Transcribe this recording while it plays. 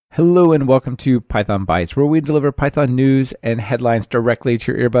Hello and welcome to Python Bytes, where we deliver Python news and headlines directly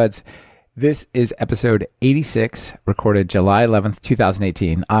to your earbuds. This is episode 86, recorded July 11th,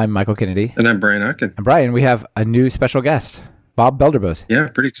 2018. I'm Michael Kennedy. And I'm Brian Ocken. And Brian, we have a new special guest, Bob Belderbos. Yeah,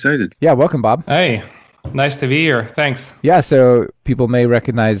 pretty excited. Yeah, welcome, Bob. Hey, nice to be here. Thanks. Yeah, so people may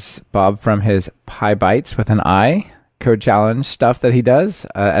recognize Bob from his PyBytes with an I code challenge stuff that he does,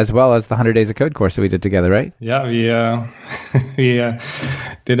 as well as the 100 Days of Code course that we did together, right? Yeah, we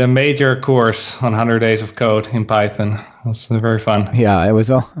did a major course on 100 Days of Code in Python. It was very fun. Yeah, it's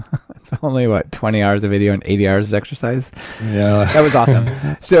only, 20 hours of video and 80 hours of exercise? Yeah. That was awesome.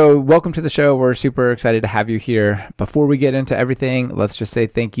 So welcome to the show. We're super excited to have you here. Before we get into everything, let's just say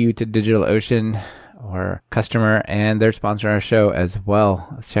thank you to DigitalOcean, our customer, and they're sponsoring our show as well.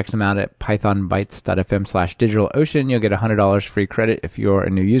 Let's check them out at pythonbytes.fm/DigitalOcean. You'll get $100 free credit if you're a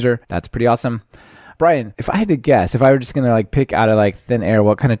new user. That's pretty awesome. Brian, if I had to guess, if I were just going to pick out of thin air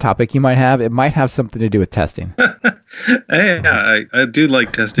what kind of topic you might have, it might have something to do with testing. Yeah, I do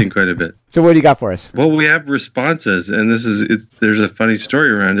like testing quite a bit. So what do you got for us? Well, we have responses, and there's a funny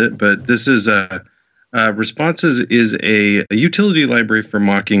story around it, but this is responses is a utility library for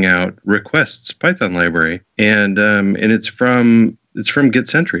mocking out requests Python library, and it's from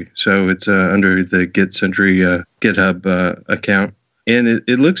GetSentry, so it's under the GetSentry GitHub account, and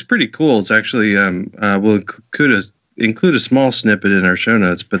it looks pretty cool. It's actually we'll include a small snippet in our show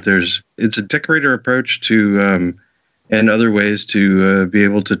notes, but it's a decorator approach to and other ways to be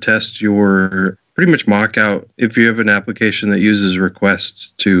able to test your pretty much mock out if you have an application that uses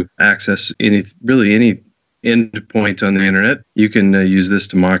requests to access any endpoint on the internet. You can use this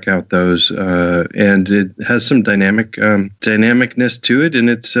to mock out those, and it has some dynamicness to it, and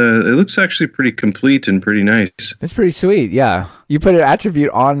it looks actually pretty complete and pretty nice. That's pretty sweet. Yeah, you put an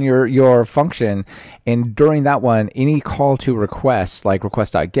attribute on your function, and during that one, any call to requests like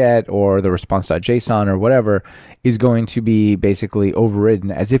request.get or the response.json or whatever is going to be basically overridden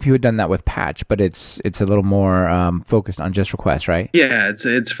as if you had done that with patch, but it's a little more focused on just requests, right? Yeah,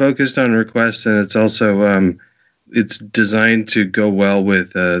 it's focused on requests, and it's also it's designed to go well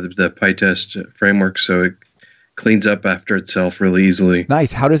with the PyTest framework, so it cleans up after itself really easily.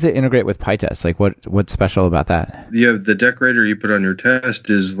 Nice. How does it integrate with PyTest? What's special about that? The decorator you put on your test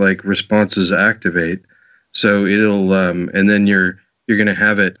is responses activate, so it'll and then you're going to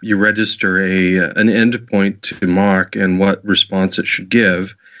have it. You register an endpoint to mock and what response it should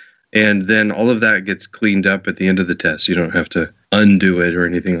give, and then all of that gets cleaned up at the end of the test. You don't have to undo it or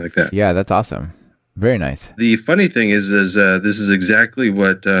anything like that. Yeah, that's awesome. Very nice. The funny thing is this is exactly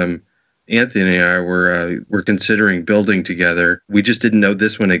what Anthony and I were considering building together. We just didn't know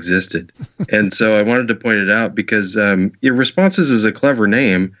this one existed, and so I wanted to point it out because responses is a clever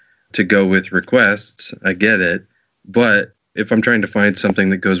name to go with requests. I get it, but if I'm trying to find something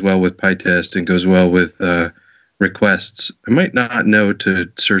that goes well with PyTest and goes well with requests, I might not know to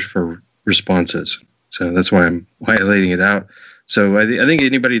search for responses. So that's why I'm highlighting it out. So I think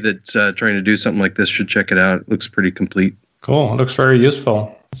anybody that's trying to do something like this should check it out. It looks pretty complete. Cool. It looks very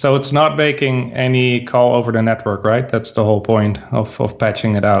useful. So it's not making any call over the network, right? That's the whole point of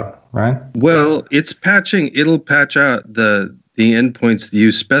patching it out, right? Well, it's patching. It'll patch out the endpoints that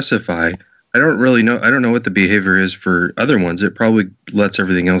you specify. I don't really know. I don't know what the behavior is for other ones. It probably lets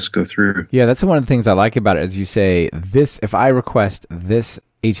everything else go through. Yeah, that's one of the things I like about it. As you say, if I request this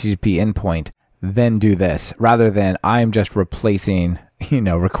HTTP endpoint, then do this, rather than I'm just replacing,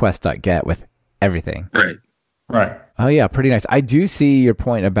 request.get with everything. Right. Oh yeah, pretty nice. I do see your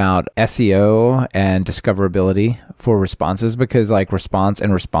point about SEO and discoverability for responses, because response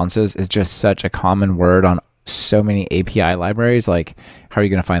and responses is just such a common word on so many API libraries. How are you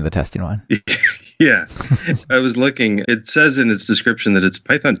going to find the testing one? Yeah, I was looking. It says in its description that it's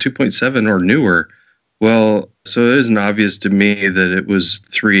Python 2.7 or newer. Well, so it isn't obvious to me that it was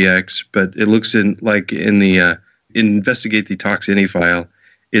 3x, but it looks in the investigate the toxini file,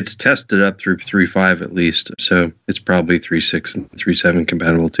 it's tested up through 3.5 at least. So it's probably 3.6 and 3.7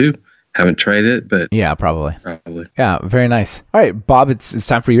 compatible too. Haven't tried it, but yeah, probably. Yeah, very nice. All right, Bob, it's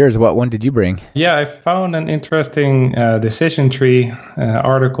time for yours. What one did you bring? Yeah, I found an interesting decision tree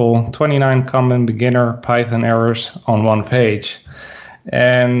article, 29 common beginner Python errors on one page.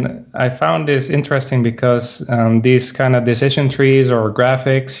 And I found this interesting because these kind of decision trees or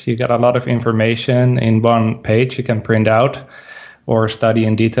graphics, you get a lot of information in one page you can print out or study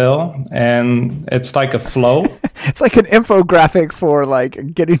in detail. And it's like a flow. It's like an infographic for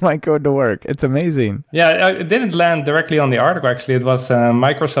getting my code to work. It's amazing. Yeah, it didn't land directly on the article, actually. It was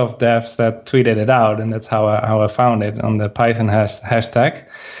Microsoft devs that tweeted it out, and that's how I found it on the Python hashtag.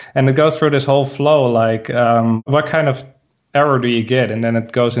 And it goes through this whole flow, what kind of error do you get? And then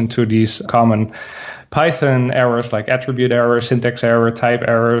it goes into these common Python errors like attribute errors, syntax error, type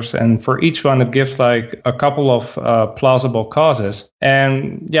errors. And for each one, it gives like a couple of plausible causes.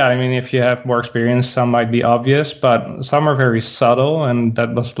 And yeah, I mean, if you have more experience, some might be obvious, but some are very subtle. And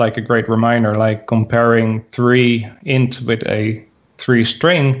that was like a great reminder, like comparing 3 int with a 3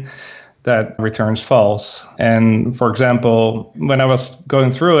 string that returns false. And for example, when I was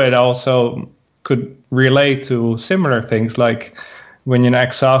going through it, I also could relate to similar things like when you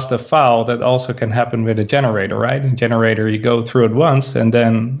exhaust a file, that also can happen with a generator, right? In generator, you go through it once, and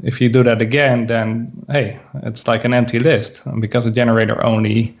then if you do that again, then hey, it's like an empty list because a generator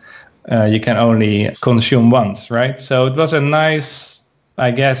only you can only consume once, right? So it was a nice,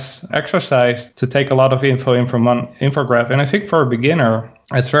 I guess, exercise to take a lot of info in from one infograph, and I think for a beginner,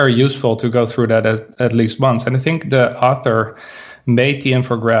 it's very useful to go through that at least once. And I think the author made the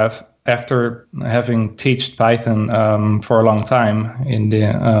infograph after having taught Python for a long time in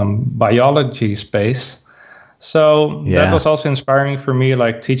the biology space. So that was also inspiring for me,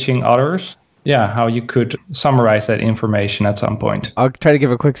 like teaching others, how you could summarize that information at some point. I'll try to give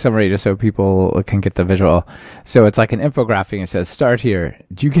a quick summary just so people can get the visual. So it's like an infographic. It says, start here.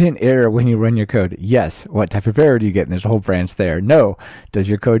 Do you get an error when you run your code? Yes. What type of error do you get? And there's a whole branch there. No. Does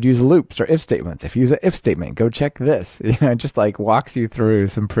your code use loops or if statements? If you use an if statement, go check this. It just like walks you through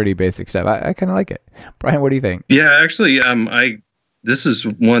some pretty basic stuff. I kind of like it. Brian, what do you think? Yeah, actually, this is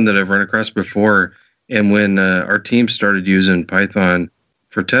one that I've run across before. And when our team started using Python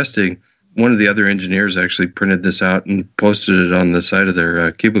for testing, one of the other engineers actually printed this out and posted it on the side of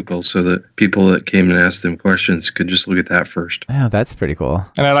their cubicle so that people that came and asked them questions could just look at that first. Oh, that's pretty cool.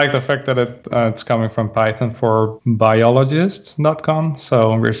 And I like the fact that it's coming from Python for biologists.com.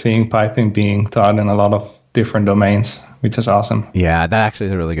 So we're seeing Python being taught in a lot of different domains, which is awesome. Yeah, that actually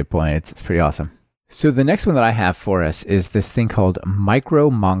is a really good point. It's pretty awesome. So the next one that I have for us is this thing called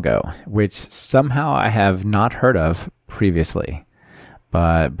uMongo, which somehow I have not heard of previously.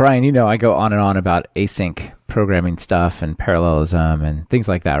 But Brian, I go on and on about async programming stuff and parallelism and things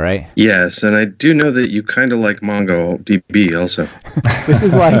like that, right? Yes, and I do know that you kind of like MongoDB also. This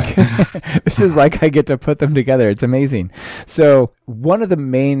is like I get to put them together. It's amazing. So one of the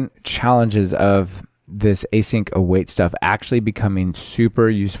main challenges of this async await stuff actually becoming super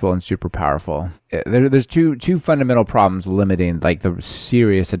useful and super powerful. There's two fundamental problems limiting like the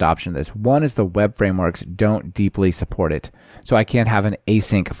serious adoption of this. One is the web frameworks don't deeply support it. So I can't have an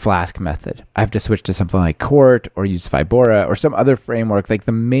async Flask method. I have to switch to something like Court or use Vibora or some other framework like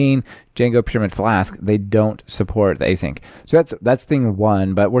the main Django Pyramid Flask. They don't support the async. So that's thing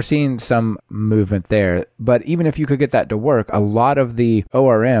one, but we're seeing some movement there. But even if you could get that to work, a lot of the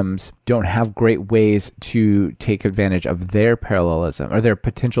ORMs don't have great ways to take advantage of their parallelism or their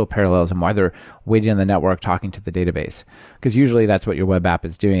potential parallelism while they're waiting on the network talking to the database. Because usually that's what your web app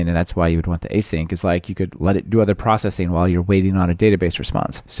is doing, and that's why you would want the async, is like you could let it do other processing while you're waiting on a database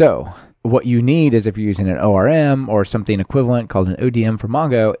response. So what you need is, if you're using an ORM or something equivalent called an ODM for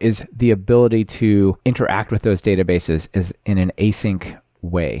Mongo, is the ability to interact with those databases is in an async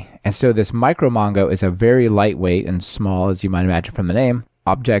way. And so this micromongo is a very lightweight and small, as you might imagine from the name,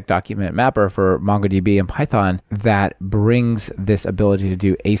 object document mapper for MongoDB and Python that brings this ability to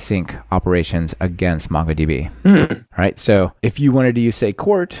do async operations against MongoDB. Right? So if you wanted to use, say,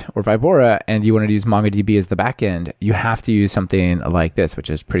 Court or Vibora, and you wanted to use MongoDB as the backend, you have to use something like this,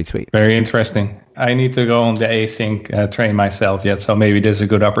 which is pretty sweet. Very interesting. I need to go on the async train myself yet, so maybe this is a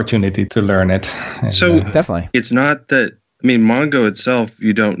good opportunity to learn it. So definitely. It's not that, Mongo itself,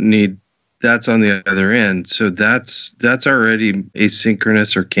 you don't need. That's on the other end. So that's already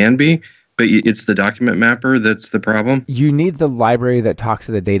asynchronous, or can be, but it's the document mapper that's the problem. You need the library that talks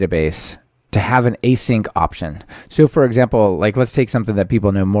to the database to have an async option. So for example, like let's take something that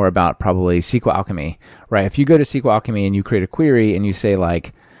people know more about, probably SQL Alchemy, right? If you go to SQL Alchemy and you create a query and you say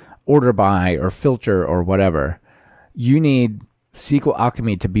like order by or filter or whatever, you need SQL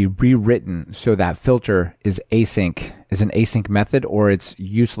Alchemy to be rewritten so that filter is an async method, or it's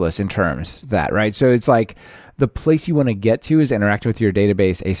useless in terms of that, right? So it's like the place you want to get to is interacting with your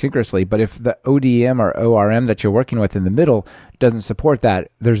database asynchronously. But if the ODM or ORM that you're working with in the middle doesn't support that,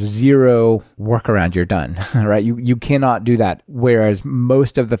 there's zero workaround. You're done, right? You cannot do that. Whereas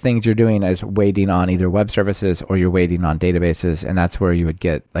most of the things you're doing is waiting on either web services or you're waiting on databases, and that's where you would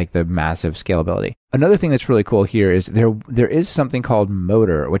get like the massive scalability. Another thing that's really cool here is there is something called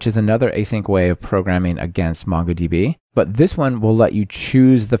Motor, which is another async way of programming against MongoDB. But this one will let you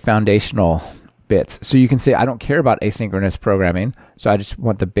choose the foundational bits. So you can say, I don't care about asynchronous programming, so I just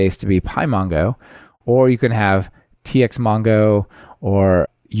want the base to be PyMongo. Or you can have TXMongo, or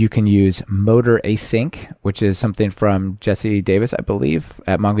you can use motor async, which is something from Jesse Davis, I believe,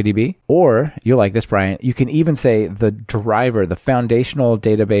 at MongoDB. Or, you'll like this, Brian, you can even say the driver, the foundational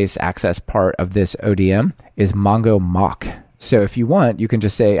database access part of this ODM is Mongo mock. So if you want, you can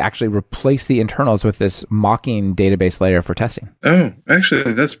just say, actually replace the internals with this mocking database layer for testing. Oh,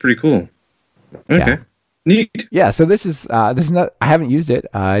 actually, that's pretty cool. Okay. Yeah. Neat. Yeah, so this is not, I haven't used it.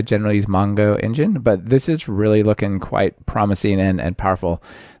 I generally use Mongo Engine, but this is really looking quite promising and powerful.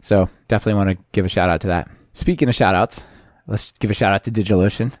 So definitely want to give a shout out to that. Speaking of shout outs, let's give a shout out to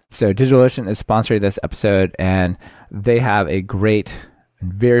DigitalOcean. So DigitalOcean is sponsoring this episode, and they have a great,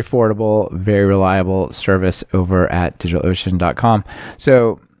 very affordable, very reliable service over at DigitalOcean.com.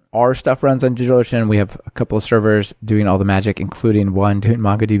 So our stuff runs on DigitalOcean. We have a couple of servers doing all the magic, including one doing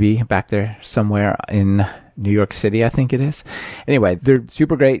MongoDB back there somewhere in New York City, I think it is. Anyway, they're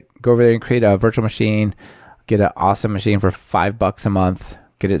super great. Go over there and create a virtual machine, get an awesome machine for $5 a month,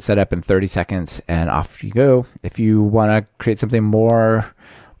 get it set up in 30 seconds, and off you go. If you want to create something more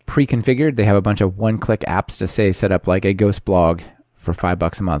pre-configured, they have a bunch of one-click apps to say set up like a ghost blog for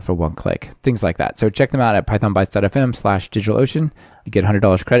 $5 a month for one click, things like that. So check them out at pythonbytes.fm/DigitalOcean. You get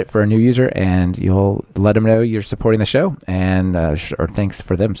 $100 credit for a new user, and you'll let them know you're supporting the show, and or thanks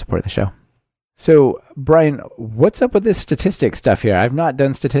for them supporting the show. So, Brian, what's up with this statistics stuff here? I've not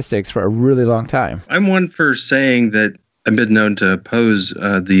done statistics for a really long time. I'm one for saying that I've been known to oppose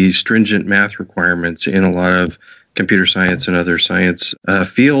the stringent math requirements in a lot of computer science and other science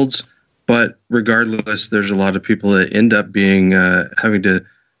fields. But regardless, there's a lot of people that end up being having to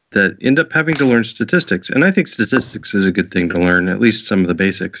learn statistics. And I think statistics is a good thing to learn, at least some of the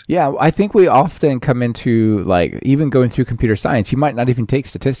basics. Yeah, I think we often come into, like, even going through computer science, you might not even take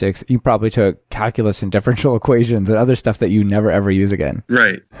statistics. You probably took calculus and differential equations and other stuff that you never, ever use again.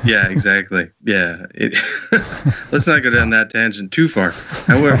 Right. Yeah, exactly. Yeah. Let's not go down that tangent too far.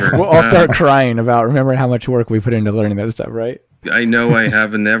 However, we'll all start crying about remembering how much work we put into learning that stuff, right? I know I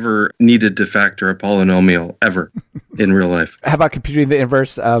have never needed to factor a polynomial ever in real life. How about computing the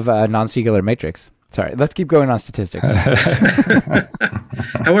inverse of a non-singular matrix? Sorry, let's keep going on statistics.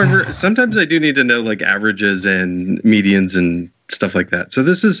 However, sometimes I do need to know like averages and medians and stuff like that. So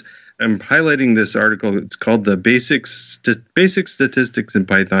I'm highlighting this article. It's called the Basic Statistics in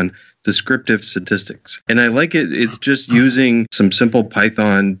Python, Descriptive Statistics. And I like it. It's just using some simple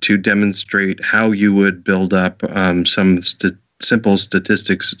Python to demonstrate how you would build up some simple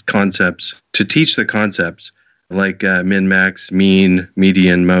statistics concepts to teach the concepts like min, max, mean,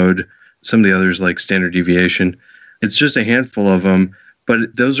 median, mode, some of the others like standard deviation. It's just a handful of them, but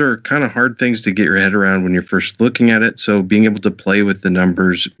those are kind of hard things to get your head around when you're first looking at it. So being able to play with the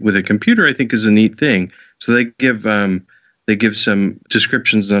numbers with a computer, I think, is a neat thing. So they give some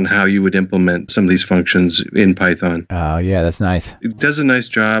descriptions on how you would implement some of these functions in Python. Oh, yeah, that's nice. It does a nice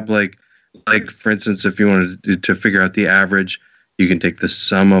job. Like for instance, if you wanted to figure out the average, you can take the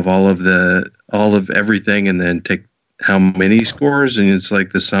sum of all of everything and then take how many scores, and it's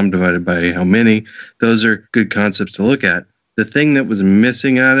like the sum divided by how many. Those are good concepts to look at. The thing that was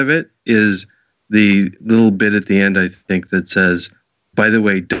missing out of it is the little bit at the end, I think, that says, by the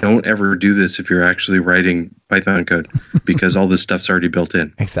way, don't ever do this if you're actually writing Python code, because all this stuff's already built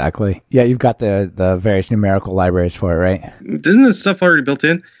in. Exactly. Yeah, you've got the various numerical libraries for it, right? Isn't this stuff already built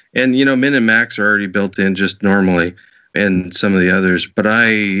in? And, min and max are already built in just normally, and some of the others. But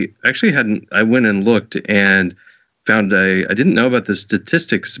I actually I went and looked and found I didn't know about the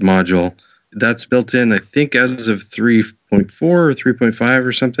statistics module. That's built in, I think, as of 3.4 or 3.5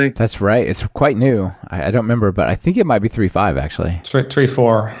 or something. That's right. It's quite new. I don't remember, but I think it might be 3.5, actually.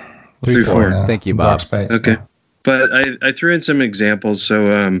 3.4. 3.4. Thank you, Bob. Okay. But I threw in some examples.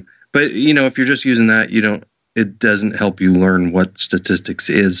 So, but, if you're just using that, it doesn't help you learn what statistics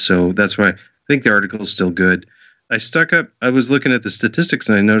is. So that's why I think the article is still good. I was looking at the statistics,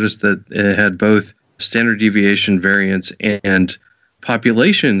 and I noticed that it had both standard deviation variance and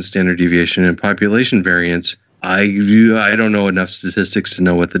population standard deviation and population variance. I don't know enough statistics to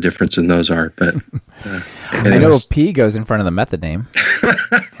know what the difference in those are, but I know P goes in front of the method name.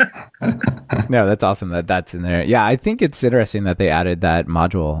 No, that's awesome that's in there. Yeah, I think it's interesting that they added that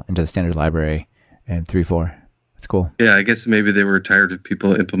module into the standard library in 3.4. It's cool. Yeah, I guess maybe they were tired of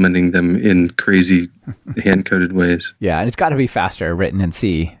people implementing them in crazy hand-coded ways. Yeah, and it's got to be faster written in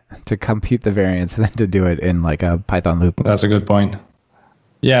C to compute the variance than to do it in like a Python loop. That's a good point.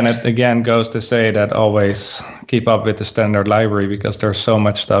 Yeah, and it again goes to say that always keep up with the standard library, because there's so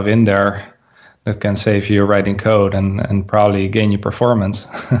much stuff in there that can save you writing code and probably gain you performance.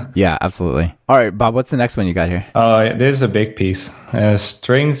 Yeah, absolutely. All right, Bob, what's the next one you got here? This is a big piece.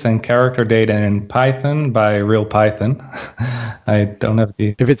 Strings and character data in Python by Real Python. I don't have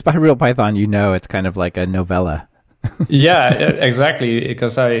the... If it's by Real Python, you know it's kind of like a novella. Yeah, exactly,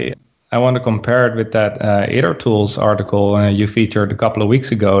 because I want to compare it with that Iter Tools article you featured a couple of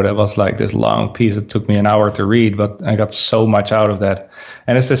weeks ago. That was like this long piece. It took me an hour to read, but I got so much out of that.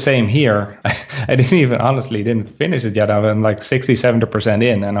 And it's the same here. I didn't finish it yet. I'm like 60, 70%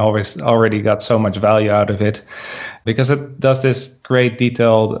 in, and I already got so much value out of it because it does this great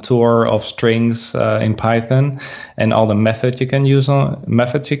detailed tour of strings in Python and all the methods you can use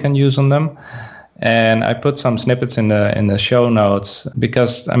on them. And I put some snippets in the show notes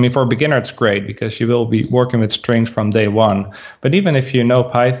because, I mean, for a beginner, it's great because you will be working with strings from day one. But even if you know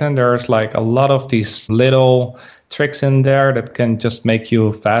Python, there's like a lot of these little tricks in there that can just make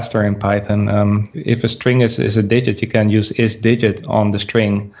you faster in Python. If a string is a digit, you can use isDigit on the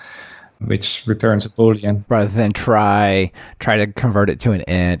string, which returns a Boolean. Rather than try to convert it to an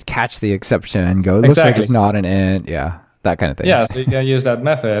int, catch the exception, and go, it looks like it's not an int. Yeah. That kind of thing. Yeah, so you can use that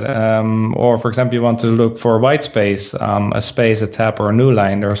method. Or, for example, you want to look for white space, a space, a tab, or a new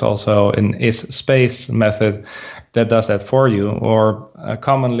line. There's also an isSpace method that does that for you. Or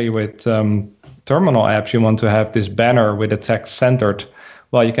commonly with terminal apps, you want to have this banner with the text centered.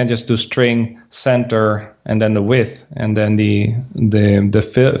 Well, you can just do string center and then the width and then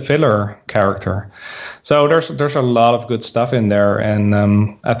the filler character. So there's a lot of good stuff in there, and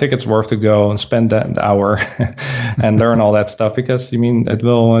I think it's worth to go and spend that hour and learn all that stuff because it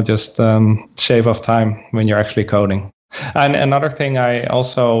will just shave off time when you're actually coding. And another thing I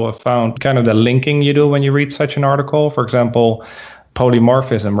also found, kind of the linking you do when you read such an article. For example,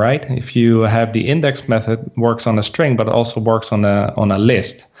 polymorphism, right? If you have the index method works on a string, but it also works on a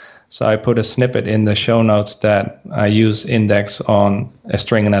list. So I put a snippet in the show notes that I use index on a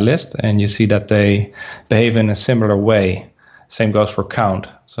string and a list, and you see that they behave in a similar way. Same goes for count.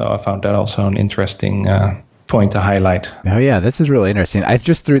 So I found that also an interesting point to highlight. Oh yeah, this is really interesting. I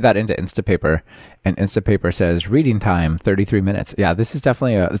just threw that into Instapaper, and Instapaper says reading time 33 minutes. Yeah, this is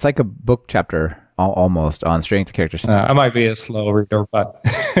definitely it's like a book chapter almost on strings and characters. I might be a slow reader, but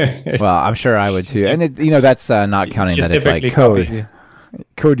well, I'm sure I would too. And that's not counting that it's like code.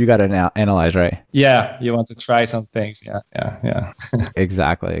 Code you got to analyze, right? Yeah, you want to try some things. Yeah.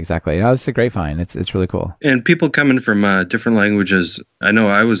 Exactly. No, it's a great find. It's really cool. And people coming from different languages, I know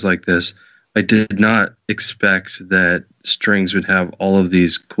I was like this. I did not expect that strings would have all of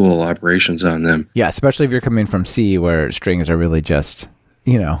these cool operations on them. Yeah, especially if you're coming from C, where strings are really just,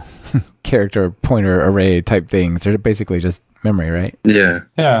 character pointer array type things. They're basically just memory, right? Yeah.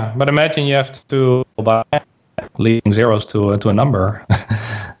 Yeah, but imagine you have to buy leading zeros to a number,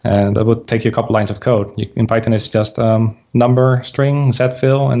 and that would take you a couple lines of code. In Python, it's just number, string,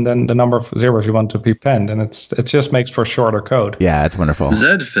 zfill, and then the number of zeros you want to prepend, and it just makes for shorter code. Yeah, it's wonderful.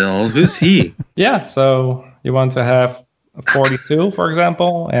 Zfill, who's he? Yeah, so you want to have 42, for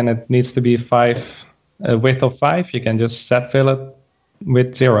example, and it needs to be a width of 5. You can just zfill it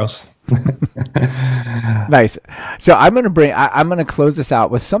with zeros. Nice. So I'm gonna close this out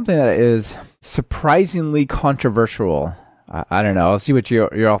with something that is surprisingly controversial. I don't know. I'll see what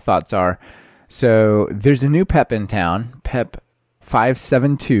your all thoughts are. So there's a new PEP in town, PEP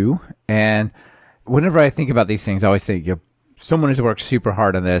 572, and whenever I think about these things, I always think someone has worked super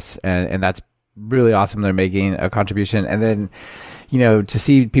hard on this, and that's really awesome. They're making a contribution, and then to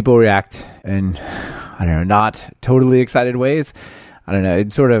see people react in not totally excited ways. I don't know.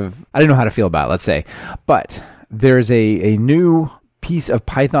 It's sort of, I don't know how to feel about it, let's say. But there's a new piece of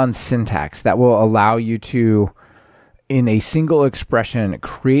Python syntax that will allow you to, in a single expression,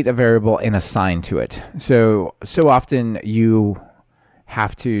 create a variable and assign to it. So often you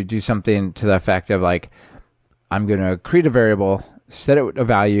have to do something to the effect of like, I'm going to create a variable, set it a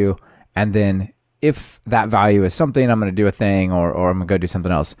value, and then if that value is something, I'm going to do a thing or I'm going to go do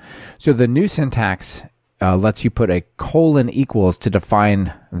something else. So the new syntax lets you put a colon equals to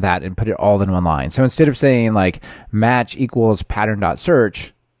define that and put it all in one line. So instead of saying like match equals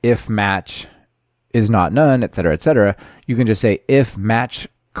pattern.search, if match is not none, et cetera, you can just say if match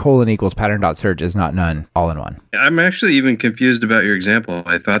colon equals pattern.search is not none, all in one. I'm actually even confused about your example.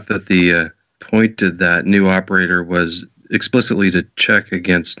 I thought that the point of that new operator was explicitly to check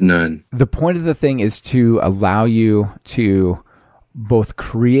against none. The point of the thing is to allow you to both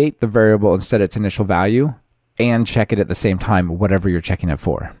create the variable and set its initial value and check it at the same time, whatever you're checking it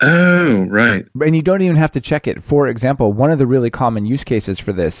for. Oh, right. And you don't even have to check it. For example, one of the really common use cases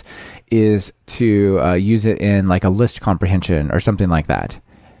for this is to use it in like a list comprehension or something like that.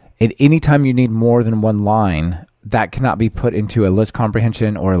 And anytime you need more than one line, that cannot be put into a list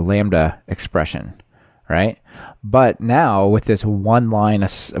comprehension or a lambda expression, right? But now with this one line,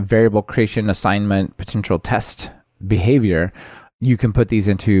 a variable creation, assignment, potential test behavior, you can put these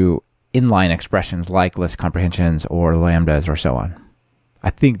into inline expressions like list comprehensions or lambdas or so on. I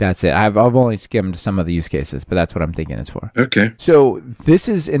think that's it. I've only skimmed some of the use cases, but that's what I'm thinking it's for. Okay. So this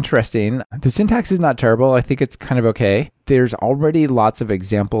is interesting. The syntax is not terrible. I think it's kind of okay. There's already lots of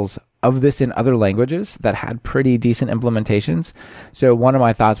examples of this in other languages that had pretty decent implementations. So one of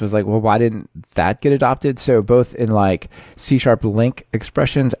my thoughts was like, well, why didn't that get adopted? So both in like C# link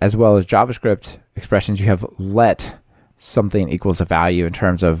expressions as well as JavaScript expressions, you have let something equals a value in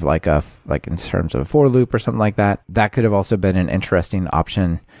terms of in terms of a for loop or something like that. That could have also been an interesting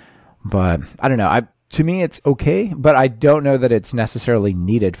option, but I don't know. To me, it's okay, but I don't know that it's necessarily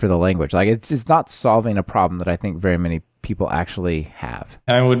needed for the language. Like it's not solving a problem that I think very many people actually have.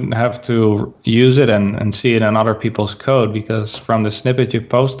 I would have to use it and see it in other people's code, because from the snippet you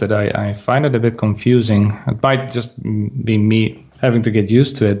posted, I find it a bit confusing. It might just be me having to get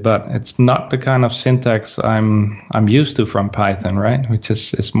used to it, but it's not the kind of syntax I'm used to from Python, right? Which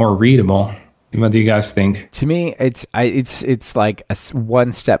is more readable. What do you guys think? To me, it's like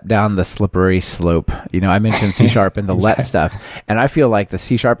one step down the slippery slope. I mentioned C# and the let stuff, and I feel like the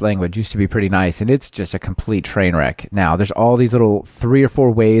C# language used to be pretty nice, and it's just a complete train wreck. Now, there's all these little 3 or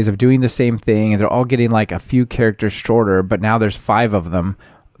 4 ways of doing the same thing, and they're all getting like a few characters shorter, but now there's 5 of them.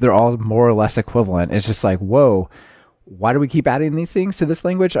 They're all more or less equivalent. It's just like, whoa. Why do we keep adding these things to this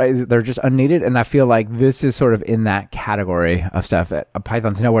language? They're just unneeded, and I feel like this is sort of in that category of stuff.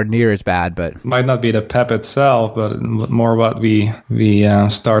 Python's nowhere near as bad, but might not be the PEP itself, but more what we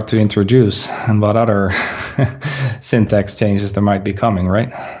start to introduce and what other syntax changes there might be coming,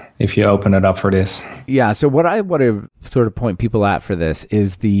 right? If you open it up for this. Yeah. So what I want to sort of point people at for this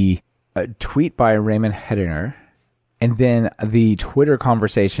is the tweet by Raymond Hedinger, and then the Twitter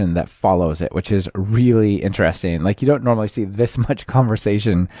conversation that follows it, which is really interesting. Like, you don't normally see this much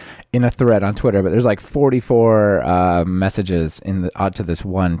conversation in a thread on Twitter, but there's like 44 messages to this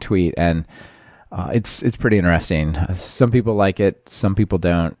one tweet, and it's pretty interesting. Some people like it, some people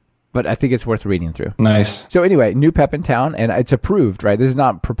don't, but I think it's worth reading through. Nice. So anyway, new PEP in town, and it's approved, right? This is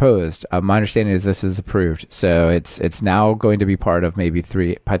not proposed. My understanding is this is approved. So it's now going to be part of maybe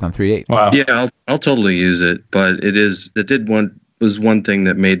Python 3.8. Wow. Yeah, I'll totally use it, but was one thing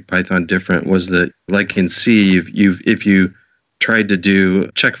that made Python different was that, like in C, if you tried to do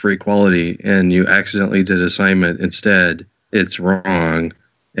check for equality and you accidentally did assignment instead, it's wrong.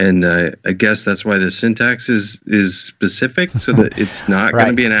 And I guess that's why the syntax is specific, so that it's not going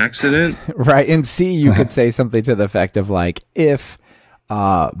to be an accident. Right. In C, you could say something to the effect of like, if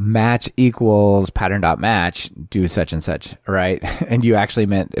match equals pattern.match, do such and such, right? And you actually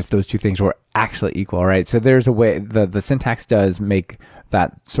meant if those two things were actually equal, right? So there's a way, the syntax does make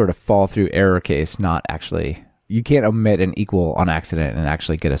that sort of fall through error case, not actually, you can't omit an equal on accident and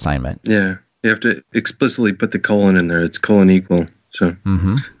actually get assignment. Yeah. You have to explicitly put the colon in there. It's colon equal. So,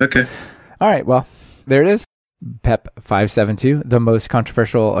 Okay. All right. Well, there it is. PEP 572, the most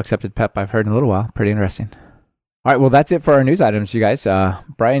controversial accepted PEP I've heard in a little while. Pretty interesting. All right. Well, that's it for our news items, you guys.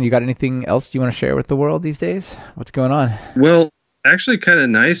 Brian, you got anything else you want to share with the world these days? What's going on? Well, actually kind of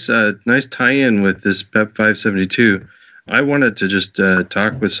nice tie-in with this PEP 572. I wanted to just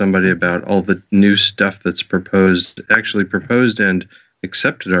talk with somebody about all the new stuff that's proposed and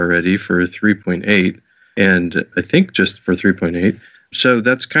accepted already for 3.8. And I think just for 3.8. So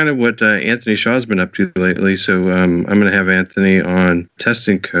that's kind of what Anthony Shaw's been up to lately. So I'm going to have Anthony on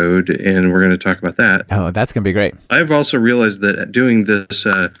testing code, and we're going to talk about that. Oh, that's going to be great. I've also realized that doing this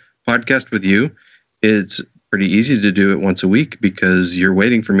podcast with you, it's pretty easy to do it once a week because you're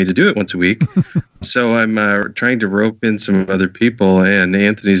waiting for me to do it once a week. So I'm trying to rope in some other people, and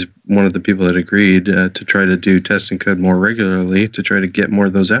Anthony's one of the people that agreed to try to do testing code more regularly to try to get more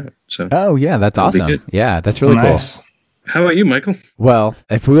of those out. So oh yeah, that's awesome. Yeah, that's really nice. Cool. How about you, Michael? Well,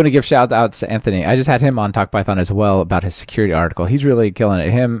 if we want to give shout outs to Anthony, I just had him on Talk Python as well about his security article. He's really killing it.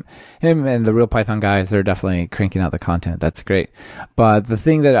 Him and the real Python guys, they're definitely cranking out the content. That's great. But the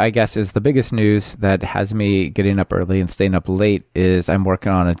thing that I guess is the biggest news that has me getting up early and staying up late is I'm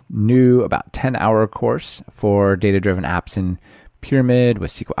working on a new about 10-hour course for data-driven apps in Pyramid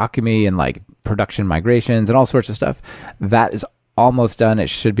with SQL Alchemy and like production migrations and all sorts of stuff. That is almost done. It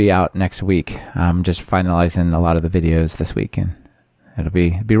should be out next week. I'm just finalizing a lot of the videos this week, and it'll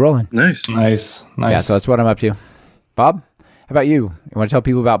be rolling. Nice. Yeah, so that's what I'm up to. Bob, how about you? You want to tell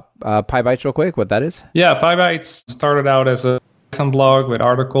people about PyBytes real quick, what that is? Yeah, PyBytes started out as a Python blog with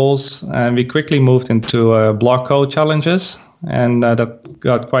articles, and we quickly moved into block code challenges, and that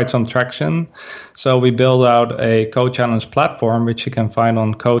got quite some traction. So we built out a code challenge platform, which you can find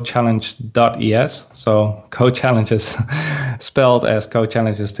on codechallenge.es. So code challenges spelled as code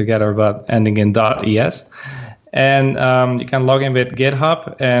challenges together, but ending in .es. And you can log in with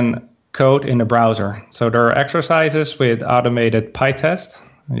GitHub and code in the browser. So there are exercises with automated PyTest.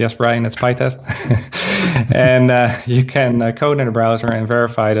 Yes, Brian, it's PyTest. And you can code in the browser and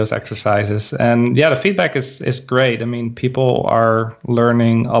verify those exercises. And yeah, the feedback is great. I mean, people are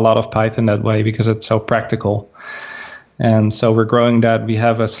learning a lot of Python that way because it's so practical. And so we're growing that. We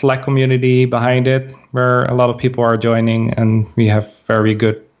have a Slack community behind it where a lot of people are joining, and we have very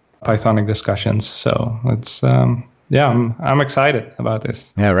good Pythonic discussions. So it's I'm excited about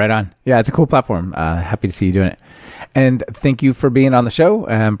this. Yeah, right on. Yeah, it's a cool platform. Happy to see you doing it. And thank you for being on the show,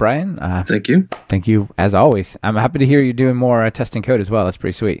 Brian. Thank you. Thank you, as always. I'm happy to hear you doing more testing code as well. That's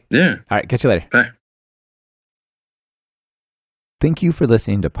pretty sweet. Yeah. All right, catch you later. Bye. Thank you for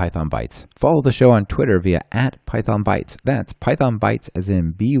listening to Python Bytes. Follow the show on Twitter via @PythonBytes. That's Python Bytes as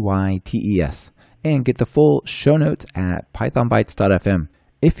in BYTES. And get the full show notes at pythonbytes.fm.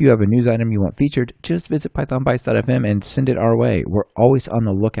 If you have a news item you want featured, just visit pythonbytes.fm and send it our way. We're always on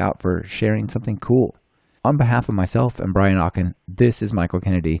the lookout for sharing something cool. On behalf of myself and Brian Ocken, this is Michael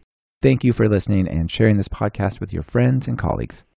Kennedy. Thank you for listening and sharing this podcast with your friends and colleagues.